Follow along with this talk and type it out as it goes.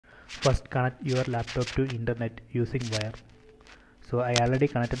First, connect your laptop to internet using wire. So I already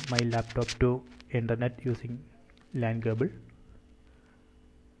connected my laptop to internet using LAN cable,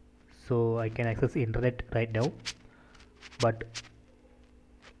 so I can access internet right now, but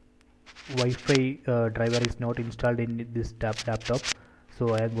Wi-Fi driver is not installed in this laptop,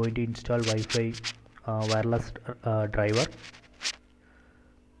 so I am going to install Wi-Fi wireless driver.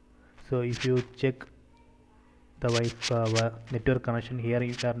 So if you check the Wi-Fi network connection here,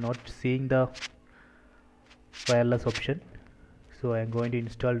 you are not seeing the wireless option, so I am going to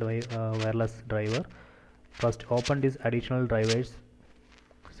install the wireless driver. First, open these additional drivers.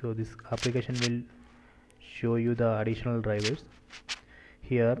 So this application will show you the additional drivers.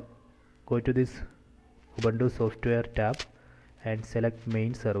 Here, go to this Ubuntu software tab and select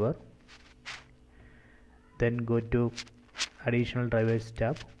main server, then go to additional drivers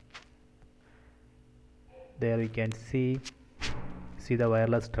tab. There we can see the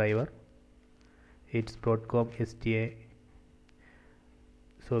wireless driver. It's Broadcom SDA.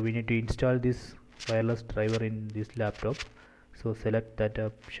 So we need to install this wireless driver in this laptop, so select that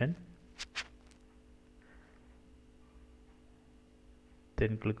option,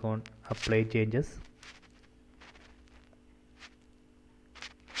 then click on apply changes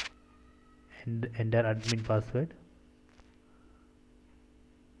and enter admin password.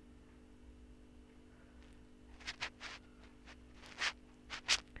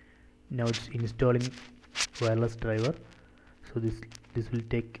 Now it's installing wireless driver, so this will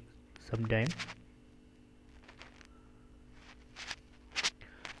take some time.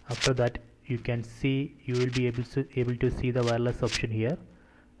 After that, you will be able to see the wireless option here.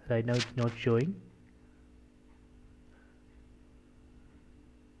 Right now it's not showing.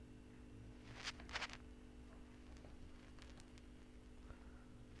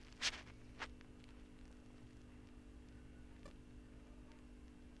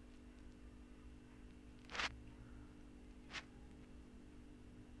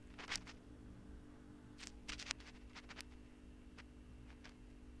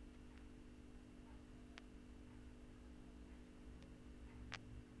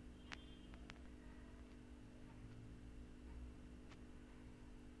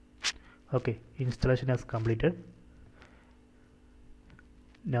 Okay, installation has completed.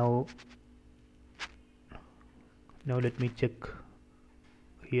 Now let me check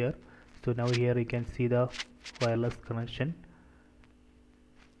here. So now here you can see the wireless connection.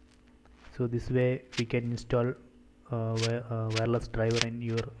 So this way we can install wireless driver in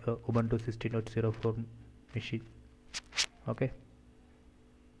your Ubuntu 16.04 machine. Okay.